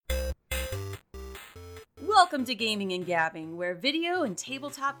Welcome to Gaming and Gabbing, where video and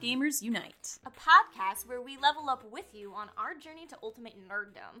tabletop gamers unite. A podcast where we level up with you on our journey to ultimate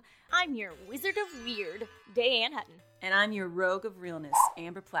nerddom. I'm your Wizard of Weird, Diane Hutton. And I'm your Rogue of Realness,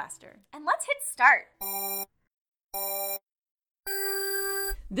 Amber Plaster. And let's hit start.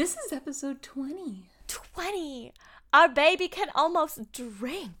 This is episode 20. 20! Our baby can almost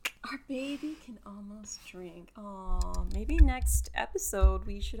drink. Our baby can almost drink. Aw, maybe next episode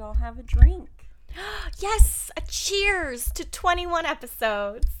we should all have a drink. Yes! A cheers to 21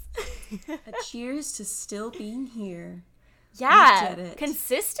 episodes. A cheers to still being here. Yeah, We did it.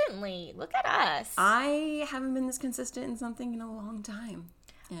 Consistently. Look at us. I haven't been this consistent in something in a long time.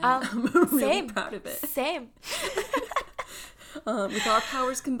 And I'm really proud of it. Same. With our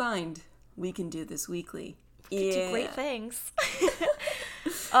powers combined, we can do this weekly. We can do great things.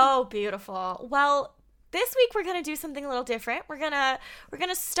 Oh, beautiful. Well, this week we're gonna do something a little different. We're gonna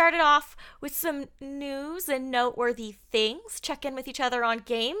start it off with some news and noteworthy things. Check in with each other on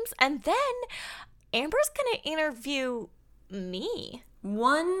games, and then Amber's gonna interview me.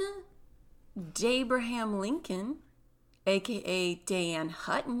 One Dabraham Lincoln, aka Diane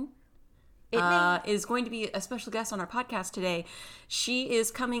Hutton, is going to be a special guest on our podcast today. She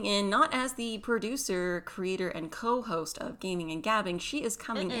is coming in not as the producer, creator, and co-host of Gaming and Gabbing. She is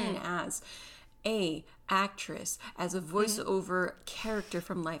coming in as a actress, as a voiceover character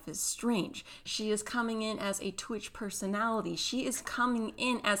from Life is Strange. She is coming in as a Twitch personality. She is coming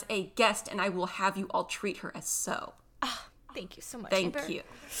in as a guest, and I will have you all treat her as so. Oh, thank you so much, Thank Amber. you.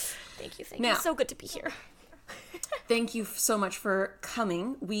 Thank you. Now, So good to be here. Thank you so much for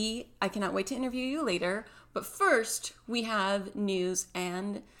coming. I cannot wait to interview you later. But first, we have news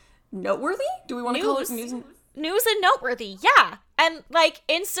and noteworthy? Do we want to call it news? News and noteworthy, yeah. And,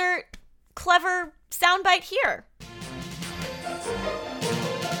 insert clever soundbite here.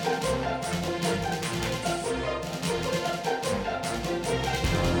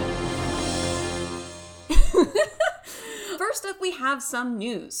 First up, we have some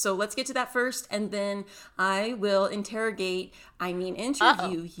news. So let's get to that first, and then I will interview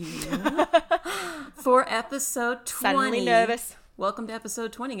you for episode 20. Suddenly nervous. Welcome to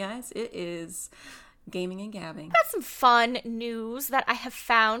episode 20, guys. It is Gaming and Gabbing. Got some fun news that I have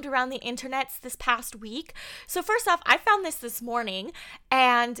found around the internets this past week. So first off, I found this morning,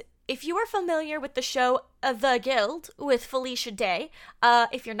 and if you are familiar with the show The Guild with Felicia Day,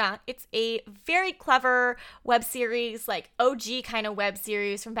 if you're not, it's a very clever web series, like OG kind of web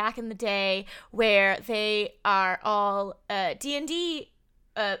series from back in the day, where they are all D&D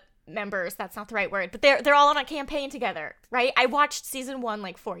members. That's not the right word, but they're all on a campaign together, right? I watched season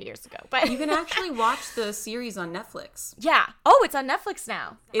 1 4 years ago, but you can actually watch the series on Netflix. Yeah. Oh, it's on Netflix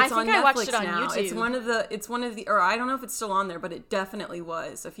now. It's I think on I Netflix watched it on now. YouTube. It's one of the, or I don't know if it's still on there, but it definitely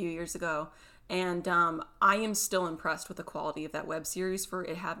was a few years ago. And I am still impressed with the quality of that web series for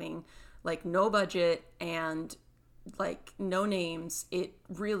it having no budget and no names. It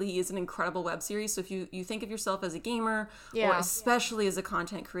really is an incredible web series. So if you think of yourself as a gamer, or especially as a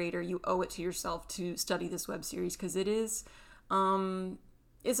content creator, you owe it to yourself to study this web series, because it is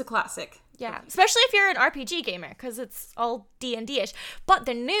a classic. Yeah, especially if you're an RPG gamer, because it's all D&D-ish. But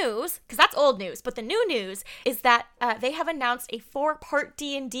the news, because that's old news, but the new news is that they have announced a 4-part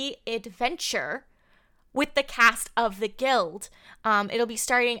D&D adventure with the cast of The Guild. It'll be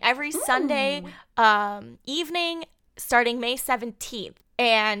starting every Sunday evening, starting May 17th.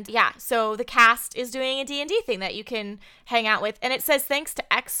 And yeah, so the cast is doing a D&D thing that you can hang out with. And it says thanks to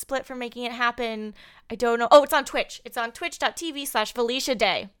XSplit for making it happen. I don't know. Oh, it's on Twitch. It's on twitch.tv/Felicia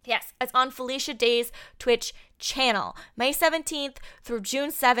Day. Yes, it's on Felicia Day's Twitch channel. May 17th through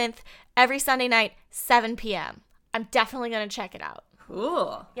June 7th, every Sunday night, 7 p.m. I'm definitely going to check it out.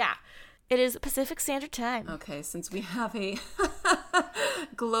 Cool. Yeah. It is Pacific Standard Time. Okay, since we have a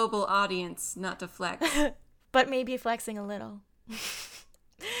global audience, not to flex. But maybe flexing a little.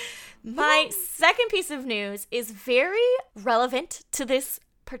 My second piece of news is very relevant to this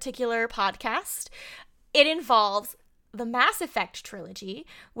particular podcast. It involves the Mass Effect trilogy,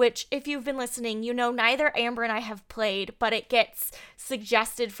 which, if you've been listening, you know neither Amber and I have played, but it gets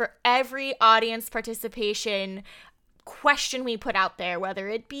suggested for every audience participation question we put out there, whether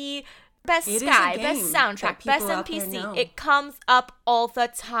it be Best Sky, Best Soundtrack, Best NPC. It comes up all the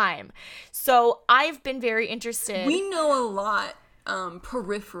time. So I've been very interested. We know a lot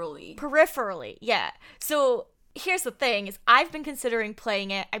peripherally. Peripherally, yeah. So here's the thing, is I've been considering playing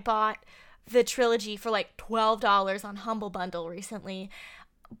it. I bought the trilogy for $12 on Humble Bundle recently.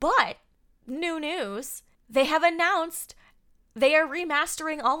 But, new news, they have announced they are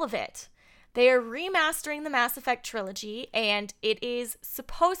remastering all of it. They are remastering the Mass Effect trilogy, and it is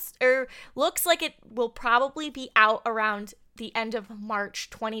looks like it will probably be out around the end of March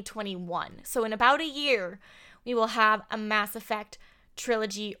 2021. So in about a year, we will have a Mass Effect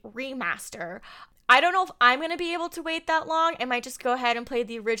trilogy remaster. I don't know if I'm going to be able to wait that long. I might just go ahead and play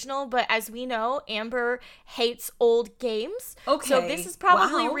the original, but as we know, Amber hates old games. Okay. So this is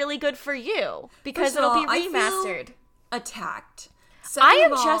probably really good for you because it'll be remastered. I feel attacked.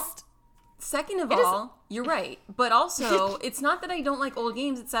 Second of all, you're right. But also, it's not that I don't like old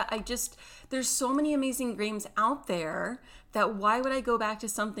games. It's that there's so many amazing games out there that why would I go back to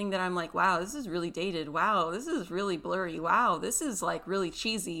something that I'm like, wow, this is really dated. Wow, this is really blurry. Wow, this is like really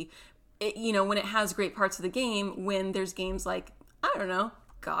cheesy. When it has great parts of the game, when there's games like, I don't know,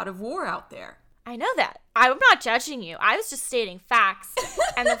 God of War out there. I know that. I'm not judging you. I was just stating facts.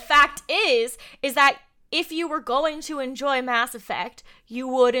 And the fact is that if you were going to enjoy Mass Effect, you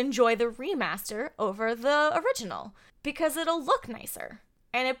would enjoy the remaster over the original because it'll look nicer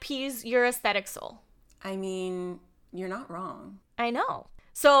and appease your aesthetic soul. I mean, you're not wrong. I know.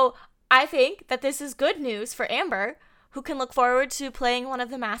 So I think that this is good news for Amber, who can look forward to playing one of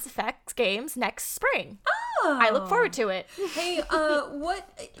the Mass Effect games next spring. Oh. I look forward to it. Hey, what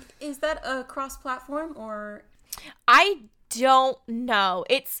is that a cross-platform or? I don't know.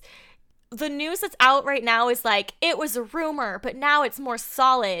 The news that's out right now is like, it was a rumor, but now it's more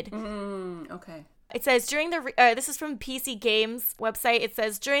solid. Okay. It says this is from PC Games website. It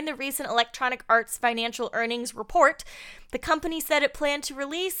says, during the recent Electronic Arts financial earnings report, the company said it planned to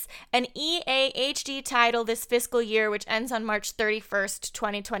release an EA HD title this fiscal year, which ends on March 31st,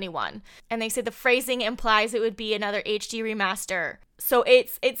 2021. And they say the phrasing implies it would be another HD remaster. So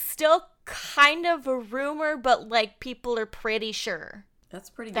it's still kind of a rumor, but like people are pretty sure. That's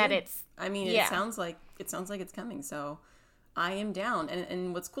pretty that good. It sounds like it's coming, so I am down.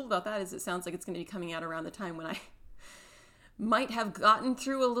 And what's cool about that is it sounds like it's going to be coming out around the time when I might have gotten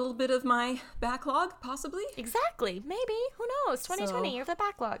through a little bit of my backlog, possibly. Exactly. Maybe. Who knows? 2020, you're the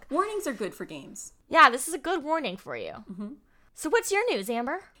backlog. Warnings are good for games. Yeah, this is a good warning for you. Mm-hmm. So what's your news,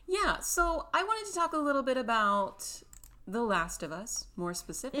 Amber? Yeah, so I wanted to talk a little bit about The Last of Us, more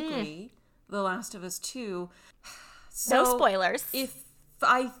specifically, The Last of Us 2. So no spoilers.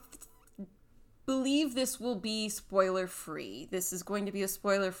 I believe this will be spoiler free. This is going to be a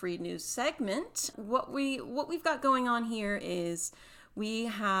spoiler free news segment. What we've got going on here is we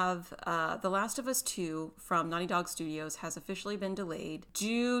have The Last of Us 2 from Naughty Dog Studios has officially been delayed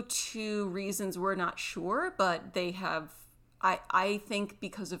due to reasons we're not sure, but they have, I think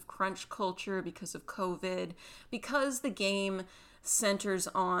because of crunch culture, because of COVID, because the game centers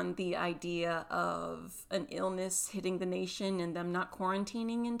on the idea of an illness hitting the nation and them not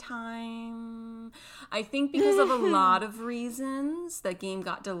quarantining in time. I think because of a lot of reasons, the game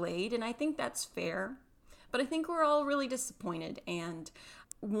got delayed, and I think that's fair. But I think we're all really disappointed, and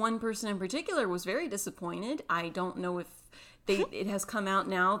one person in particular was very disappointed. I don't know if it has come out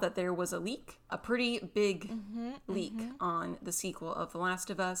now that there was a leak, a pretty big leak on the sequel of The Last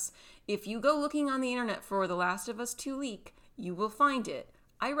of Us. If you go looking on the internet for The Last of Us 2 leak, you will find it.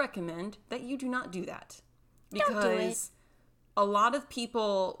 I recommend that you do not do that. Because a lot of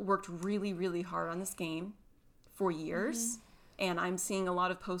people worked really, really hard on this game for years. And I'm seeing a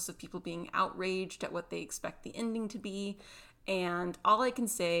lot of posts of people being outraged at what they expect the ending to be. And all I can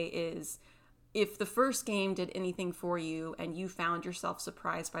say is, if the first game did anything for you and you found yourself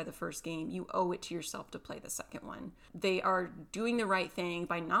surprised by the first game, you owe it to yourself to play the second one. They are doing the right thing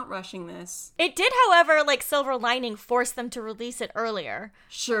by not rushing this. It did, however, like Silver Lining, force them to release it earlier.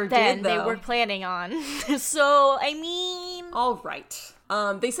 Sure than did, though. they were planning on. So, I mean... All right.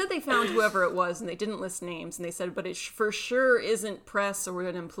 They said they found whoever it was and they didn't list names. And they said, but it for sure isn't press or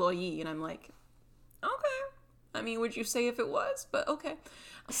an employee. And I'm like, okay. I mean, would you say if it was? But okay.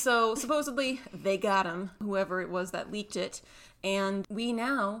 So supposedly they got him, whoever it was that leaked it. And we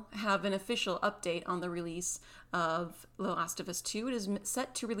now have an official update on the release of The Last of Us 2. It is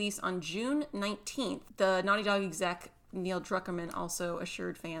set to release on June 19th. The Naughty Dog exec Neil Druckerman also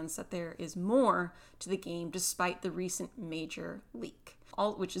assured fans that there is more to the game despite the recent major leak.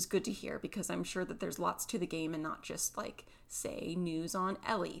 Which is good to hear because I'm sure that there's lots to the game and not just like, say, news on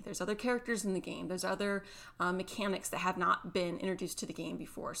Ellie. There's other characters in the game. There's other mechanics that have not been introduced to the game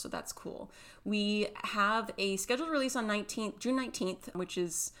before, so that's cool. We have a scheduled release on June 19th, which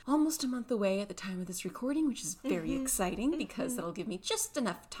is almost a month away at the time of this recording, which is very exciting because that'll give me just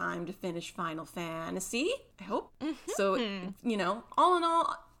enough time to finish Final Fantasy, I hope. So, all in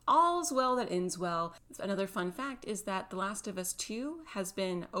all all's well that ends well. Another fun fact is that The Last of Us 2 has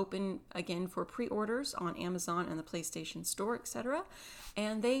been open again for pre-orders on Amazon and the PlayStation Store, etc.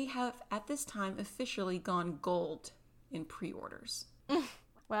 And they have, at this time, officially gone gold in pre-orders.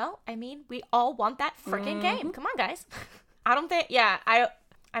 Well, I mean, we all want that freaking game. Come on, guys. I don't think,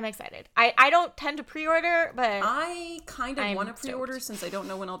 I'm excited. I don't tend to pre-order, but I kind of want to pre-order since I don't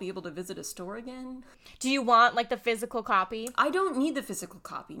know when I'll be able to visit a store again. Do you want, like, the physical copy? I don't need the physical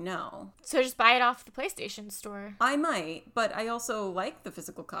copy, no. So just buy it off the PlayStation Store. I might, but I also like the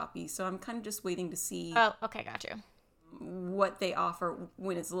physical copy, so I'm kind of just waiting to see okay, got you. what they offer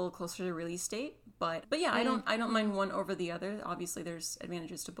when it's a little closer to release date. But yeah, I don't mind one over the other. Obviously, there's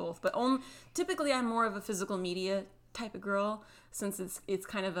advantages to both. But typically, I'm more of a physical media type of girl, since it's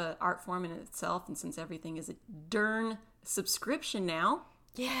kind of an art form in itself, and since everything is a darn subscription now.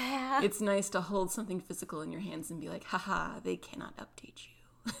 Yeah. It's nice to hold something physical in your hands and be like, haha, they cannot update you.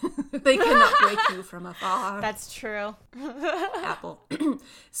 They cannot break you from afar. That's true. Apple.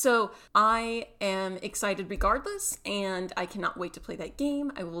 So I am excited regardless, and I cannot wait to play that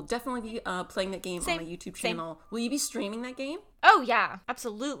game. I will definitely be playing that game on my YouTube channel. Will you be streaming that game? Oh yeah,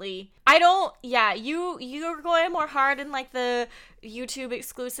 absolutely. You're going more hard in like the YouTube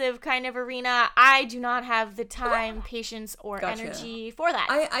exclusive kind of arena. I do not have the time, patience, or energy for that.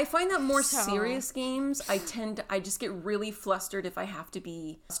 I find that more serious games, I just get really flustered if I have to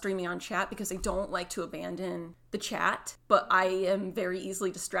be streaming on chat, because I don't like to abandon the chat, but I am very easily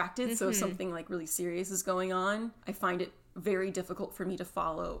distracted. So if something like really serious is going on, I find it very difficult for me to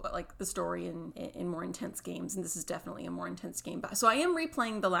follow like the story in more intense games, and this is definitely a more intense game. So I am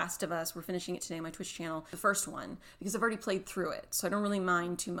replaying The Last of Us. We're finishing it today on my Twitch channel, the first one, because I've already played through it, so I don't really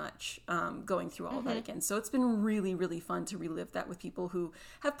mind too much going through all of that again. So it's been really, really fun to relive that with people who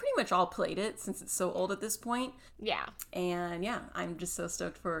have pretty much all played it, since it's so old at this point. Yeah. And yeah, I'm just so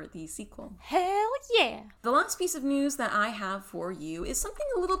stoked for the sequel. Hell yeah. The last piece of news that I have for you is something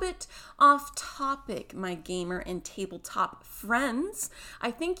a little bit off topic, my gamer and tabletop friends.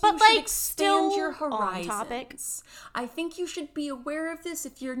 I think you should expand your horizons. I think you should be aware of this.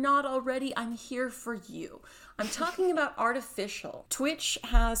 If you're not already, I'm here for you. I'm talking about Artificial. Twitch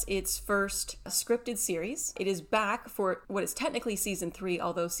has its first scripted series. It is back for what is technically season 3,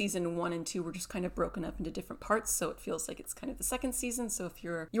 although season 1 and 2 were just kind of broken up into different parts, so it feels like it's kind of the second season. So if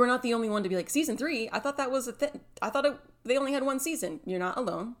you are not the only one to be like, season 3, I thought that was a thing. They only had one season. You're not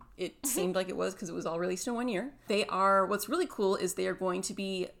alone. It seemed like it was, because it was all released in 1 year. What's really cool is they are going to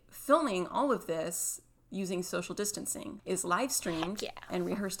be filming all of this using social distancing. Is live streamed and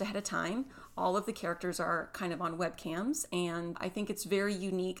rehearsed ahead of time. All of the characters are kind of on webcams, and I think it's very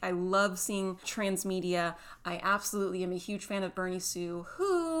unique. I love seeing transmedia. I absolutely am a huge fan of Bernie Sue,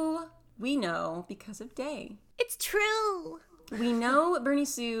 who we know because of Day. It's true. We know Bernie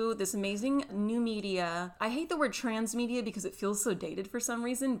Sue, this amazing new media. I hate the word transmedia because it feels so dated for some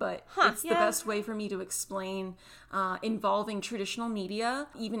reason, but it's the best way for me to explain involving traditional media,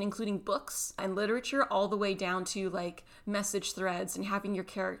 even including books and literature, all the way down to like message threads and having your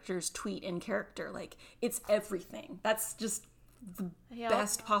characters tweet in character. Like, it's everything. That's just the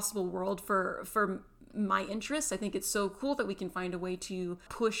best possible world for my interests. I think it's so cool that we can find a way to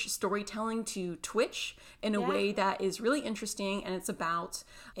push storytelling to Twitch in a way that is really interesting, and it's about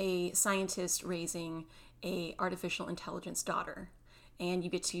a scientist raising a artificial intelligence daughter, and you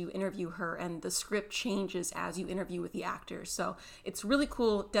get to interview her, and the script changes as you interview with the actors. So it's really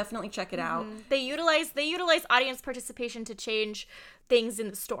cool. Definitely check it out. They utilize audience participation to change things in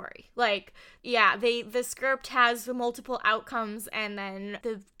the story. Like, the script has multiple outcomes, and then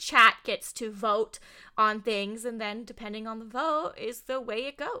the chat gets to vote on things, and then depending on the vote is the way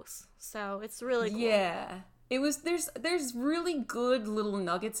it goes. So it's really cool. Yeah. There's really good little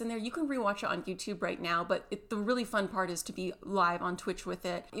nuggets in there. You can rewatch it on YouTube right now, but the really fun part is to be live on Twitch with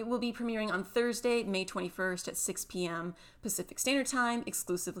it. It will be premiering on Thursday, May 21st at 6 p.m. Pacific Standard Time,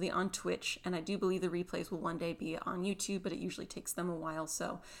 exclusively on Twitch. And I do believe the replays will one day be on YouTube, but it usually takes them a while.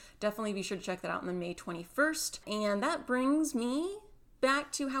 So definitely be sure to check that out on the May 21st. And that brings me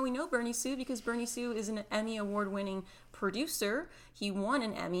back to how we know Bernie Sue, because Bernie Sue is an Emmy award-winning producer. He won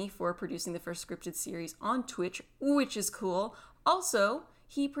an Emmy for producing the first scripted series on Twitch, which is cool. Also,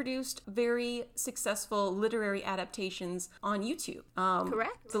 he produced very successful literary adaptations on YouTube.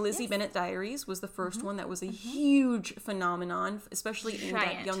 Correct. The Lizzie Bennet Diaries was the first one that was a huge phenomenon, especially aimed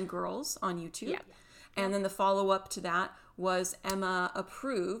at young girls on YouTube. Yep. And then the follow-up to that was Emma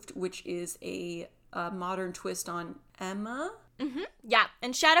Approved, which is a modern twist on Emma. Yeah,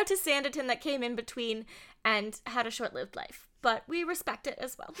 and shout out to Sanditon that came in between and had a short-lived life. But we respect it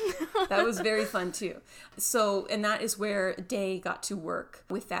as well. That was very fun too. So, and that is where Day got to work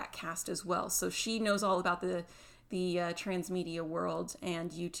with that cast as well. So she knows all about the transmedia world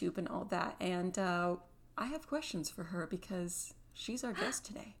and YouTube and all that. And I have questions for her because she's our guest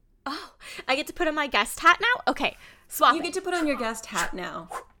today. Oh, I get to put on my guest hat now? Okay, swap You get to put on your guest hat now.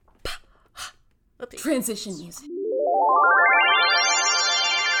 Transition music.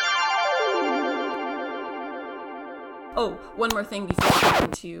 Oh, one more thing before we get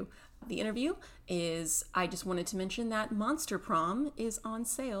into the interview is I just wanted to mention that Monster Prom is on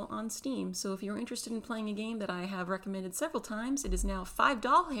sale on Steam. So if you're interested in playing a game that I have recommended several times, it is now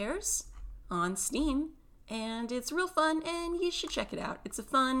 $5 hairs on Steam. And it's real fun, and you should check it out. It's a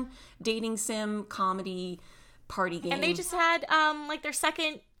fun dating sim comedy party game. And they just had like their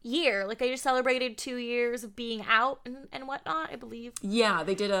second year. Like they just celebrated 2 years of being out and whatnot, I believe. Yeah,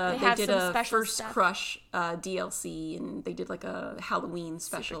 they did a First stuff. Crush DLC, and they did like a Halloween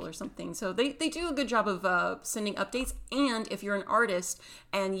special or something. So they do a good job of sending updates. And if you're an artist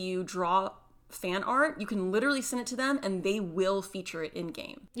and you draw fan art, you can literally send it to them and they will feature it in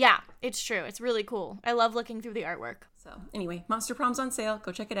game. Yeah, it's true. It's really cool. I love looking through the artwork. So anyway, Monster Prom's on sale.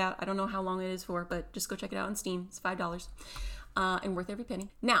 Go check it out. I don't know how long it is for, but just go check it out on Steam. It's $5 and worth every penny.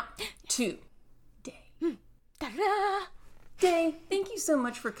 Now to Day. Da-da! Day, thank you so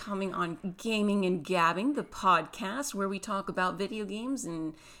much for coming on Gaming and Gabbing, the podcast where we talk about video games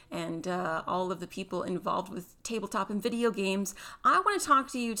and all of the people involved with tabletop and video games. I want to talk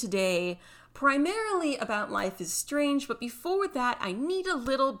to you today primarily about Life is Strange, but before that, I need a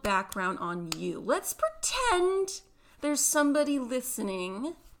little background on you. Let's pretend there's somebody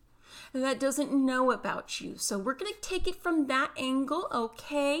listening that doesn't know about you. So we're going to take it from that angle,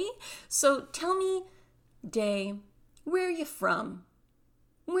 okay? So tell me, Day, where are you from?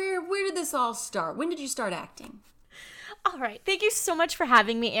 Where did this all start? When did you start acting? All right. Thank you so much for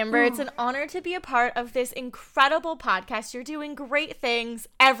having me, Amber. It's an honor to be a part of this incredible podcast. You're doing great things.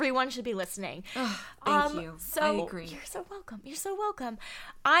 Everyone should be listening. Thank you. So I agree. You're so welcome. You're so welcome.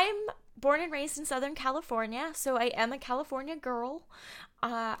 I'm born and raised in Southern California, so I am a California girl.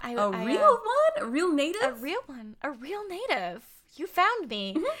 A real one? A real native? A real one. A real native. You found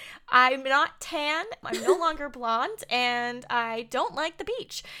me. Mm-hmm. I'm not tan. I'm no longer blonde, and I don't like the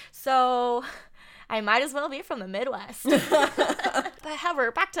beach. So I might as well be from the Midwest. But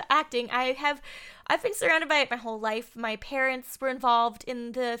however, back to acting. I've been surrounded by it my whole life. My parents were involved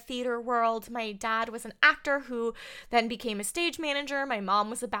in the theater world. My dad was an actor who then became a stage manager. My mom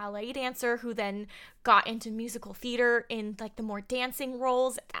was a ballet dancer who then got into musical theater in like the more dancing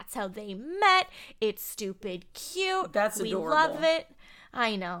roles. That's how they met. It's stupid cute. That's adorable. We love it.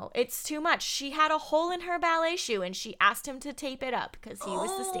 I know. It's too much. She had a hole in her ballet shoe and she asked him to tape it up because he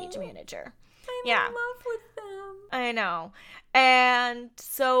was the stage manager. I'm in love with them. I know. And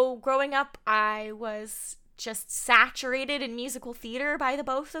so growing up, I was just saturated in musical theater by the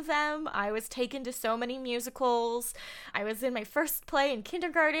both of them. I was taken to so many musicals. I was in my first play in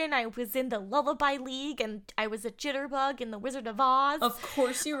kindergarten. I was in the Lullaby League, and I was a jitterbug in The Wizard of Oz. Of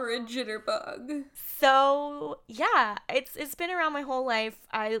course you were a jitterbug. So, yeah, it's been around my whole life.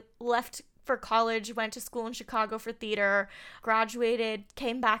 I left for college, went to school in Chicago for theater, graduated,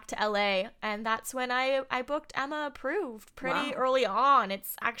 came back to LA, and that's when I booked Emma Approved pretty early on.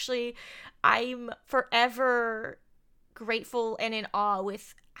 It's actually, I'm forever grateful and in awe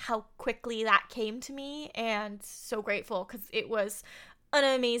with how quickly that came to me, and so grateful because it was an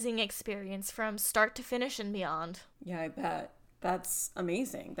amazing experience from start to finish and beyond. Yeah, I bet. That's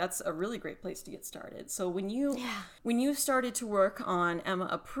amazing. That's a really great place to get started. So when you started to work on Emma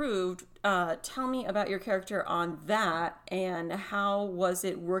Approved, tell me about your character on that and how was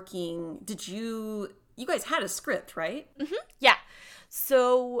it working? You guys had a script, right? Mm-hmm. Yeah.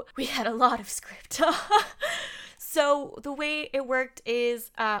 So we had a lot of script. So the way it worked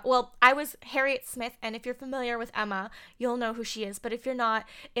is, I was Harriet Smith, and if you're familiar with Emma, you'll know who she is. But if you're not,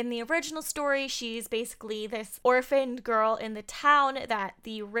 in the original story, she's basically this orphaned girl in the town that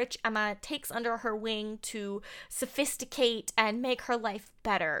the rich Emma takes under her wing to sophisticate and make her life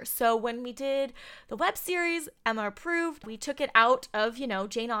better. So when we did the web series, Emma Approved, we took it out of,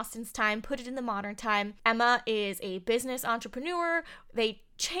 Jane Austen's time, put it in the modern time. Emma is a business entrepreneur. They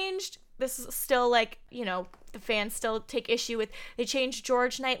changed, this is still like, the fans still take issue with, they changed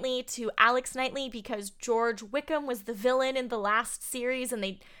George Knightley to Alex Knightley because George Wickham was the villain in the last series, and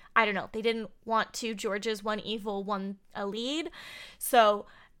they didn't want to. George is one evil, one a lead. So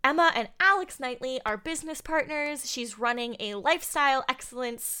Emma and Alex Knightley are business partners. She's running a lifestyle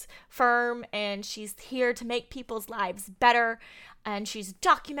excellence firm, and she's here to make people's lives better. and she's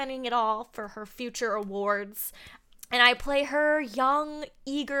documenting it all for her future awards. And I play her young,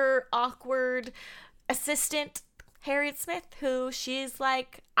 eager, awkward assistant, Harriet Smith, who she's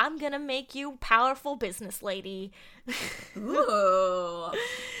like, I'm gonna make you powerful business lady. Ooh.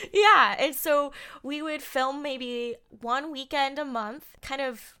 Yeah, and so we would film maybe one weekend a month, kind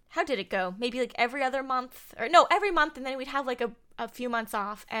of, how did it go? Maybe like every other month, or no, every month, and then we'd have like a few months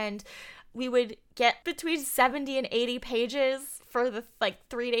off, and we would get between 70 and 80 pages for the like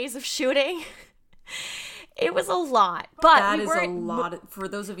 3 days of shooting. It was a lot, but that is a lot. For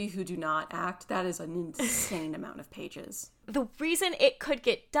those of you who do not act, that is an insane amount of pages. The reason it could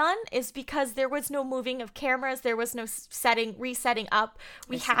get done is because there was no moving of cameras. There was no resetting up.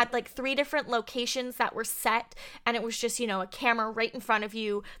 We had like 3 different locations that were set, and it was just, a camera right in front of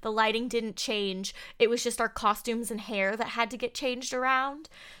you. The lighting didn't change. It was just our costumes and hair that had to get changed around.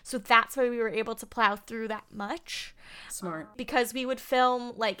 So that's why we were able to plow through that much. Smart. Because we would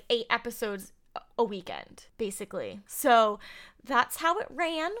film like 8 episodes a weekend, basically. So that's how it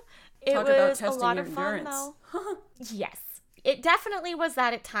ran. It Talk about was a testing lot your of fun, endurance. though. Yes. It definitely was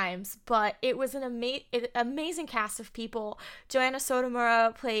that at times, but it was an amazing cast of people. Joanna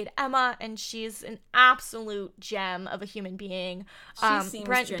Sotomura played Emma, and she's an absolute gem of a human being. She seems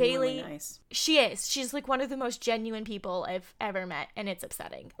Brent genuinely Bailey, nice. She is. She's like one of the most genuine people I've ever met, and it's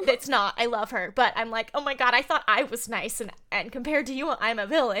upsetting. It's not. I love her, but I'm like, oh my god, I thought I was nice, and compared to you, I'm a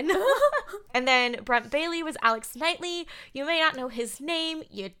villain. And then Brent Bailey was Alex Knightley. You may not know his name.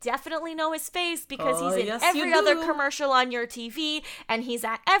 You definitely know his face because he's in every other commercial on your TV, and he's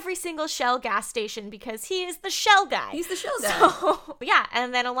at every single Shell gas station because he is the Shell guy. He's the Shell guy. So, yeah,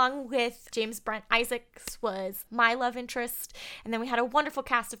 and then along with James Brent Isaacs was my love interest, and then we had a wonderful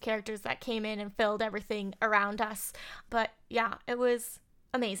cast of characters that came in and filled everything around us. But yeah, it was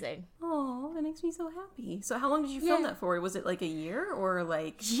amazing. Oh, that makes me so happy. So how long did you film that for? Was it like a year or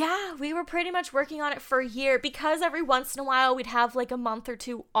like... Yeah, we were pretty much working on it for a year because every once in a while we'd have like a month or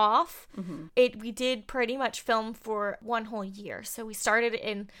 2 off. Mm-hmm. We did pretty much film for 1 whole year. So we started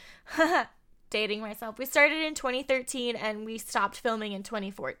in... dating myself. We started in 2013 and we stopped filming in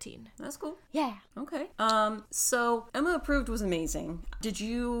 2014. That's cool. Yeah. Okay. So Emma Approved was amazing. Did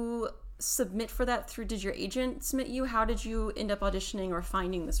you submit for that did your agent submit you? How did you end up auditioning or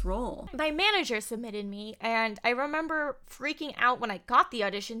finding this role? My manager submitted me, and I remember freaking out when I got the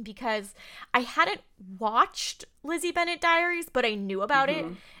audition because I hadn't watched Lizzie Bennet Diaries, but I knew about it,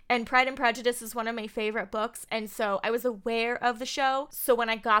 and Pride and Prejudice is one of my favorite books, and so I was aware of the show. So when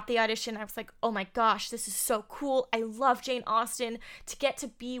I got the audition, I was like, oh my gosh, this is so cool. I love Jane Austen. To get to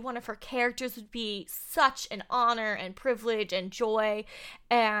be one of her characters would be such an honor and privilege and joy.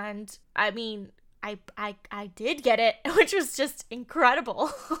 And I mean, I did get it, which was just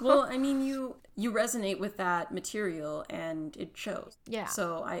incredible. Well, I mean, you resonate with that material and it shows. Yeah.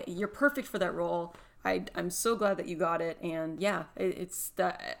 So you're perfect for that role. I'm so glad that you got it, and yeah, it's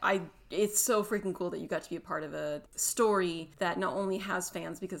so freaking cool that you got to be a part of a story that not only has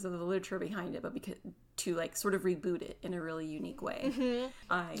fans because of the literature behind it, but because to like sort of reboot it in a really unique way.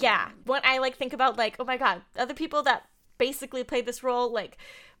 Mm-hmm. Yeah, when I like think about like, oh my god, other people that basically played this role, like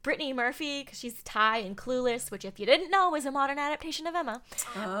Brittany Murphy, because she's Thai in Clueless, which if you didn't know is a modern adaptation of Emma.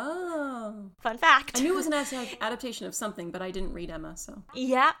 Oh. Fun fact. I knew it was an adaptation of something, but I didn't read Emma, so.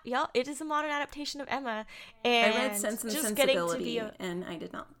 Yeah, it is a modern adaptation of Emma. And I read Sense and Sensibility, and I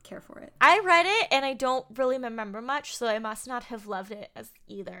did not care for it. I read it, and I don't really remember much, so I must not have loved it as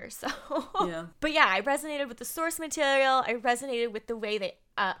either, so. Yeah. But yeah, I resonated with the source material. I resonated with the way they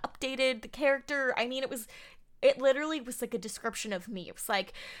updated the character. I mean, it literally was like a description of me. It was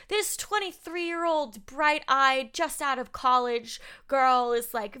like, this 23-year-old, bright-eyed, just out of college girl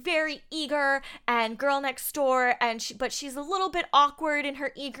is like very eager and girl next door, but she's a little bit awkward in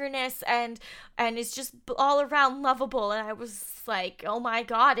her eagerness and is just all around lovable. And I was like, oh my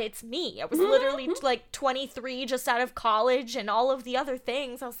god, it's me. I was literally like 23, just out of college, and all of the other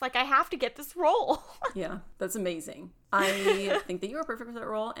things. I was like, I have to get this role. Yeah, that's amazing. I think that you are perfect for that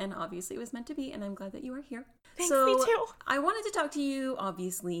role, and obviously it was meant to be, and I'm glad that you are here. Thanks, me too. I wanted to talk to you,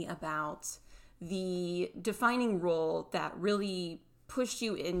 obviously, about the defining role that really pushed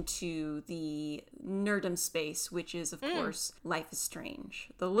you into the nerdom space, which is, of course, Life is Strange.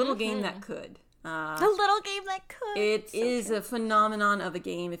 The little game that could. The little game that could. It is a phenomenon of a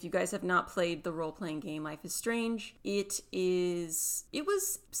game. If you guys have not played the role-playing game Life is Strange, it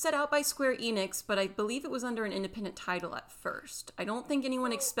was set out by Square Enix, but I believe it was under an independent title at first. I don't think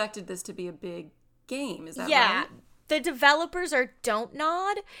anyone expected this to be a big game. Is that right? The developers are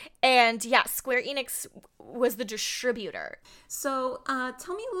Dontnod, and yeah, Square Enix was the distributor. So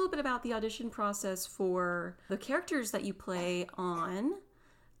tell me a little bit about the audition process for the characters that you play on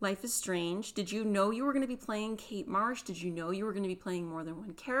Life is Strange. Did you know you were going to be playing Kate Marsh? Did you know you were going to be playing more than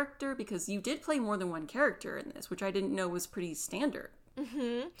one character? Because you did play more than one character in this, which I didn't know was pretty standard.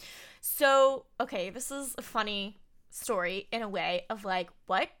 Mm-hmm. So, okay, this is a funny story in a way of like,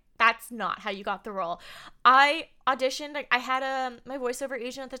 what? That's not how you got the role. I auditioned, like, I had my voiceover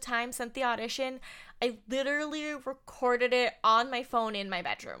agent at the time sent the audition. I literally recorded it on my phone in my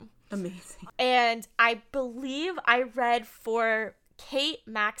bedroom. Amazing. And I believe I read for Kate,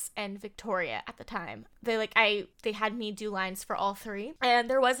 Max, and Victoria at the time. They had me do lines for all three.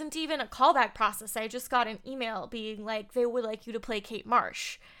 And there wasn't even a callback process. I just got an email being like, they would like you to play Kate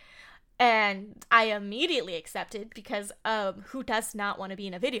Marsh. And I immediately accepted because who does not want to be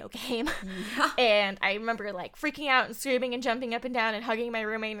in a video game? Yeah. And I remember like freaking out and screaming and jumping up and down and hugging my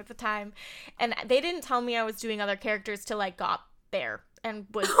roommate at the time. And they didn't tell me I was doing other characters till I got there and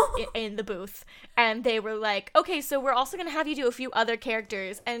was in the booth. And they were like, okay, so we're also going to have you do a few other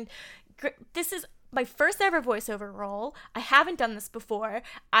characters. And this is my first ever voiceover role. I haven't done this before.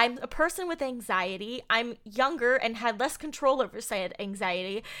 I'm a person with anxiety. I'm younger and had less control over said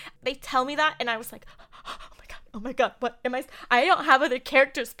anxiety. They tell me that and I was like, oh my god, what am I don't have other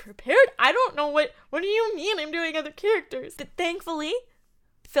characters prepared. I don't know what do you mean I'm doing other characters? But thankfully,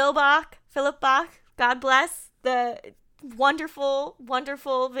 Philip Bach, God bless, the wonderful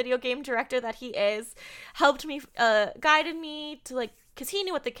video game director that he is, helped me, guided me to like, because he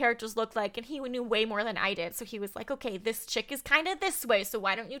knew what the characters looked like and he knew way more than I did. So he was like, okay, this chick is kind of this way, so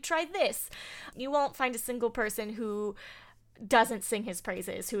why don't you try this? You won't find a single person who doesn't sing his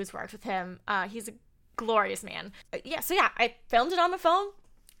praises who has worked with him. He's a glorious man. So I filmed it on my phone.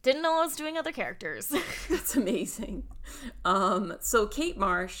 Didn't know I was doing other characters. That's amazing. So Kate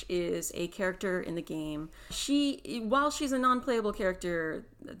Marsh is a character in the game. While she's a non-playable character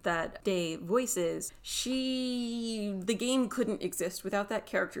that Day voices, the game couldn't exist without that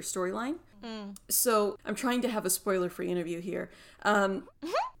character storyline. So I'm trying to have a spoiler-free interview here.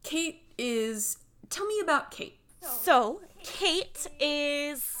 Kate is... Tell me about Kate. So, Kate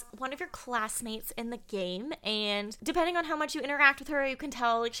is one of your classmates in the game, and depending on how much you interact with her, you can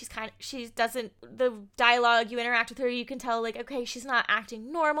tell, like, the dialogue you interact with her, you can tell, like, okay, she's not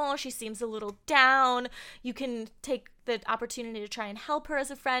acting normal, she seems a little down, you can take the opportunity to try and help her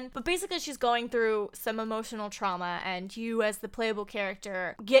as a friend, but basically she's going through some emotional trauma, and you, as the playable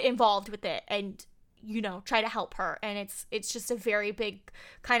character, get involved with it, and try to help her, and it's just a very big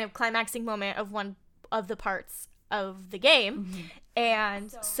kind of climaxing moment of one of the parts of the game. Mm-hmm.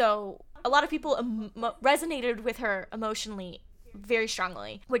 And so a lot of people resonated with her emotionally very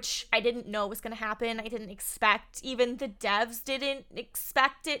strongly, which I didn't know was going to happen. I didn't expect. Even the devs didn't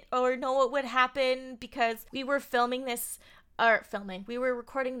expect it or know what would happen, because we were we were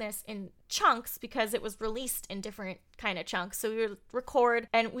recording this in chunks because it was released in different kind of chunks. So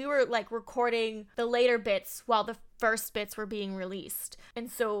we were like recording the later bits while the first bits were being released. And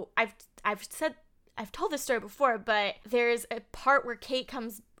so I've told this story before, but there's a part where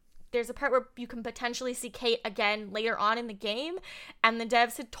you can potentially see Kate again later on in the game, and the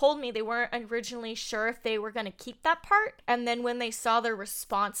devs had told me they weren't originally sure if they were going to keep that part, and then when they saw the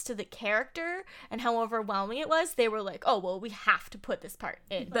response to the character and how overwhelming it was, they were like, oh, well, we have to put this part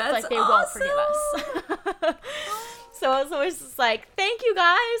in. That's they awesome. Won't forgive us. So I was always just like, thank you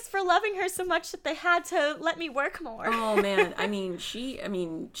guys for loving her so much that they had to let me work more. Oh man, she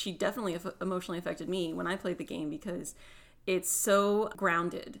definitely emotionally affected me when I played the game, because it's so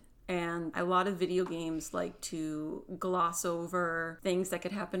grounded. And a lot of video games like to gloss over things that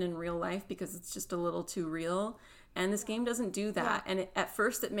could happen in real life because it's just a little too real. And this game doesn't do that. Yeah. And at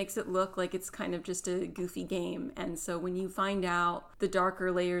first it makes it look like it's kind of just a goofy game. And so when you find out the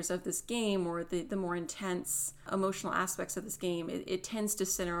darker layers of this game, or the more intense emotional aspects of this game, it tends to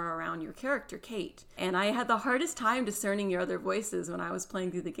center around your character, Kate. And I had the hardest time discerning your other voices when I was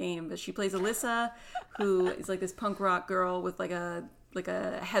playing through the game. But she plays Alyssa, who is like this punk rock girl with like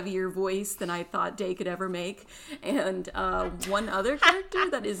a heavier voice than I thought Day could ever make. And one other character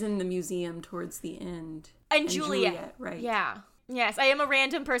that is in the museum towards the end. And Juliet, right? Yeah. Yes, I am a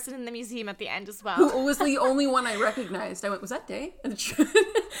random person in the museum at the end as well. Who was the only one I recognized. I went, was that Day?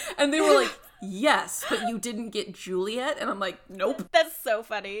 And they were like, yes, but you didn't get Juliet? And I'm like, nope. That's so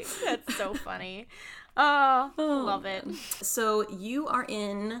funny. Oh, love it. So you are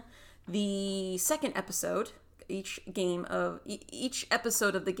in the second episode. Each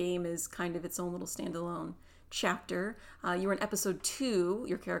episode of the game is kind of its own little standalone chapter. You were in episode 2,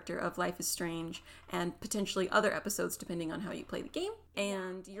 your character of Life is Strange, and potentially other episodes depending on how you play the game.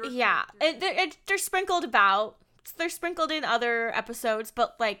 And your they're sprinkled about. They're sprinkled in other episodes,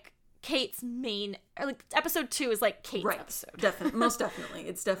 but like Kate's main, like episode 2 is like Kate's episode. Definitely, most definitely,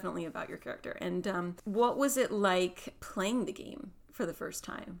 it's definitely about your character. And what was it like playing the game for the first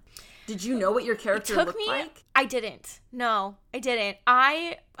time? Did you know what your character looked like? I didn't. No, I didn't.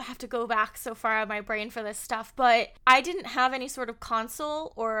 I have to go back so far in my brain for this stuff, but I didn't have any sort of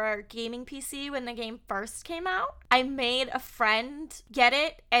console or gaming PC when the game first came out. I made a friend get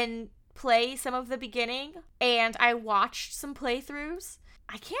it and play some of the beginning, and I watched some playthroughs.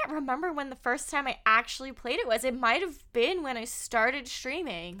 I can't remember when the first time I actually played it was. It might have been when I started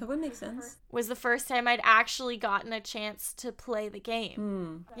streaming. That would make sense. Was the first time I'd actually gotten a chance to play the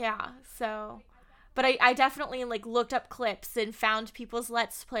game. Yeah, so... But I definitely like looked up clips and found people's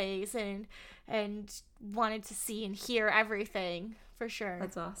Let's Plays and wanted to see and hear everything, for sure.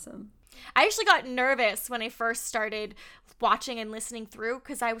 That's awesome. I actually got nervous when I first started watching and listening through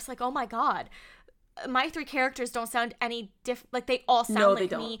because I was like, oh my god, my 3 characters don't sound any different. Like, they all sound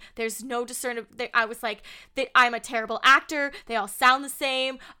like me. There's no discernible. I was like, I'm a terrible actor. They all sound the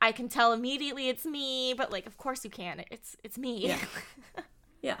same. I can tell immediately it's me. But, like, of course you can. It's me.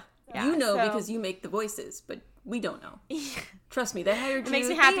 Yeah. Yeah. You know, because you make the voices, but we don't know. Trust me, they hired you. It makes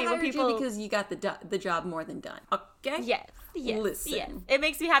me happy when people... because you got the job more than done. Okay? Yes. Listen. Yes. It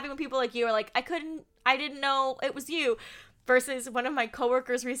makes me happy when people like you are like, I didn't know it was you. Versus one of my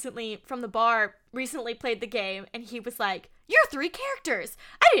coworkers from the bar recently played the game, and he was like, you're 3 characters.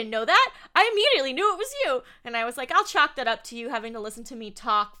 I didn't know that. I immediately knew it was you. And I was like, I'll chalk that up to you having to listen to me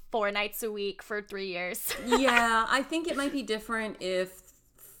talk 4 nights a week for 3 years. Yeah, I think it might be different if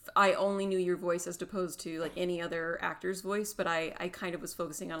I only knew your voice as opposed to like any other actor's voice, but I kind of was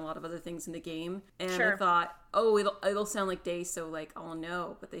focusing on a lot of other things in the game, and I thought, oh, it'll sound like Day, so like I'll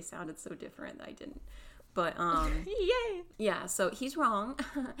know, but they sounded so different that I didn't. But yay. Yeah, so he's wrong.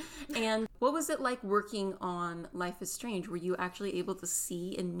 And what was it like working on Life is Strange? Were you actually able to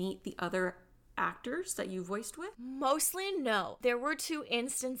see and meet the other actors that you voiced with? Mostly no. There were 2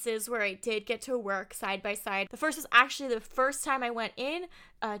 instances where I did get to work side by side. The first was actually the first time I went in.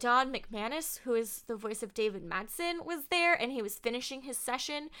 Don McManus, who is the voice of David Madsen, was there, and he was finishing his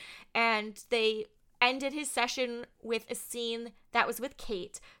session, and they ended his session with a scene that was with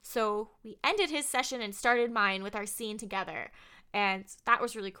Kate. So we ended his session and started mine with our scene together, and that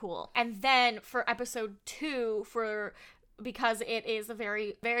was really cool. And then for episode 2, because it is a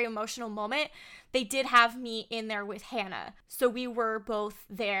very, very emotional moment, they did have me in there with Hannah. So we were both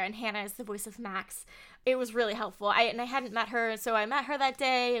there, and Hannah is the voice of Max. It was really helpful. I hadn't met her, so I met her that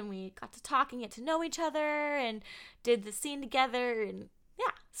day, and we got to talk and get to know each other, and did the scene together, and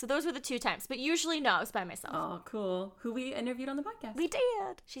yeah. So those were the 2 times. But usually, no, I was by myself. Oh, cool. Who we interviewed on the podcast. We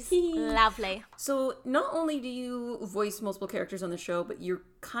did. She's lovely. So not only do you voice multiple characters on the show, but you're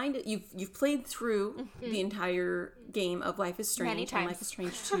you've played through the entire game of Life is Strange and Life is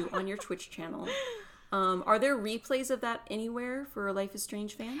Strange 2 on your Twitch channel. Are there replays of that anywhere for Life is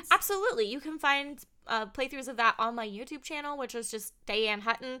Strange fans? Absolutely. You can find playthroughs of that on my YouTube channel, which is just Diane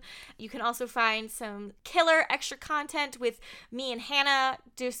Hutton. You can also find some killer extra content with me and Hannah.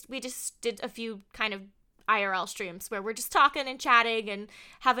 We just did a few kind of IRL streams where we're just talking and chatting and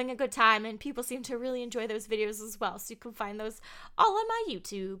having a good time, and people seem to really enjoy those videos as well. So you can find those all on my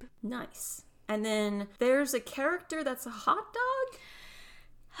YouTube. Nice. And then there's a character that's a hot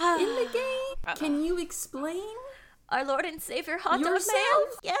dog in the game. Can you explain? Our Lord and Savior Hot Dog Yourself?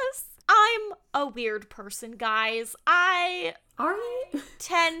 Man? Yes. I'm a weird person, guys. Are you?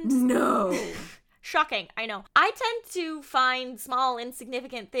 No. Shocking, I know. I tend to find small,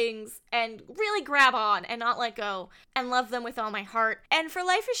 insignificant things and really grab on and not let go and love them with all my heart. And for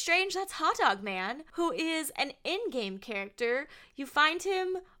Life is Strange, that's Hot Dog Man, who is an in-game character. You find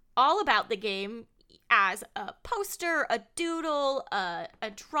him all about the game as a poster, a doodle, a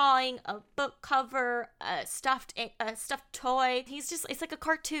drawing, a book cover, a stuffed toy. It's like a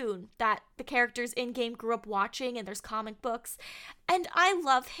cartoon that the characters in game grew up watching, and there's comic books. And I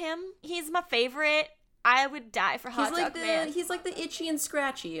love him. He's my favorite. I would die for Hot Dog Man. He's like the Itchy and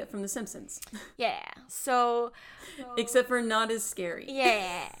Scratchy from The Simpsons. Yeah. So except for not as scary.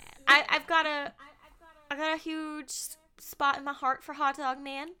 Yeah. I've got a huge spot in my heart for Hot Dog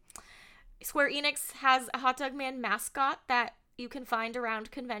Man. Square Enix has a Hot Dog Man mascot that you can find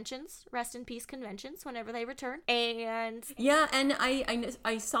around conventions, rest in peace conventions, whenever they return. And yeah, and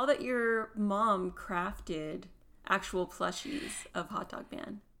I saw that your mom crafted actual plushies of Hot Dog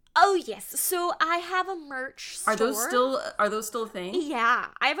Man. Oh, yes. So I have a merch store. Are those still a thing? Yeah.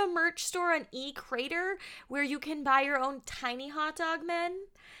 I have a merch store on eCrater where you can buy your own tiny hot dog men.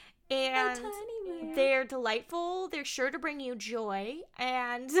 And they're delightful. They're sure to bring you joy.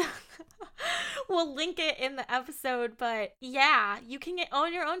 And we'll link it in the episode. But yeah, you can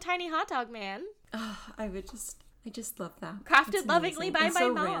own your own tiny hot dog man. Oh, I just love that. Crafted lovingly by my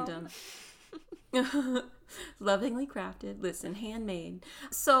so mom. Random. Lovingly crafted. Listen, handmade.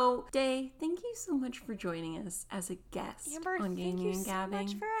 So, Day, thank you so much for joining us as a guest Amber, on Gaming and Gabbing. Thank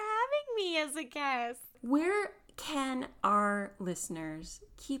you so much for having me as a guest. Where can our listeners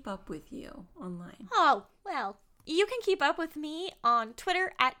keep up with you online? Oh, well, you can keep up with me on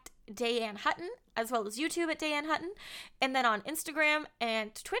Twitter at Dayanne Hutton, as well as YouTube at Dayanne Hutton, and then on Instagram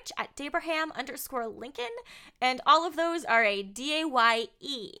and Twitch at Dabraham_Lincoln, and all of those are a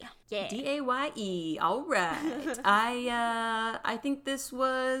D-A-Y-E. Yeah. D-A-Y-E. All right. I think this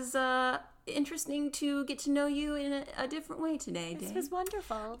was interesting to get to know you in a different way today, Day. This was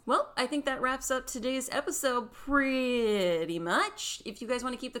wonderful. Well, I think that wraps up today's episode pretty much. If you guys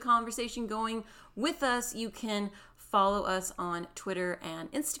want to keep the conversation going with us, you can follow us on Twitter and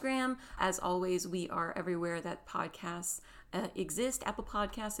Instagram. As always, we are everywhere that podcasts exist. Apple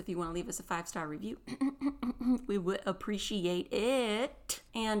Podcasts, if you want to leave us a 5-star review, we would appreciate it.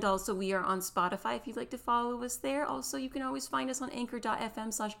 And also, we are on Spotify if you'd like to follow us there. Also, you can always find us on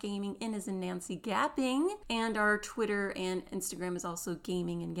anchor.fm/gaming, N as in Nancy, gabbing. And our Twitter and Instagram is also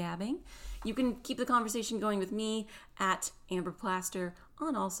gaming and gabbing. You can keep the conversation going with me at Amber Plaster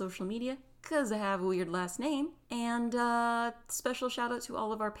on all social media, because I have a weird last name. And special shout out to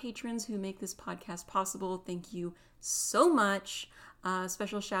all of our patrons who make this podcast possible. Thank you so much.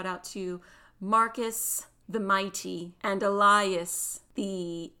 Special shout out to Marcus the Mighty and Elias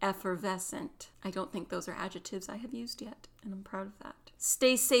the Effervescent. I don't think those are adjectives I have used yet, and I'm proud of that.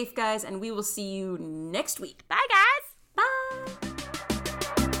 Stay safe, guys, and we will see you next week. Bye, guys. Bye.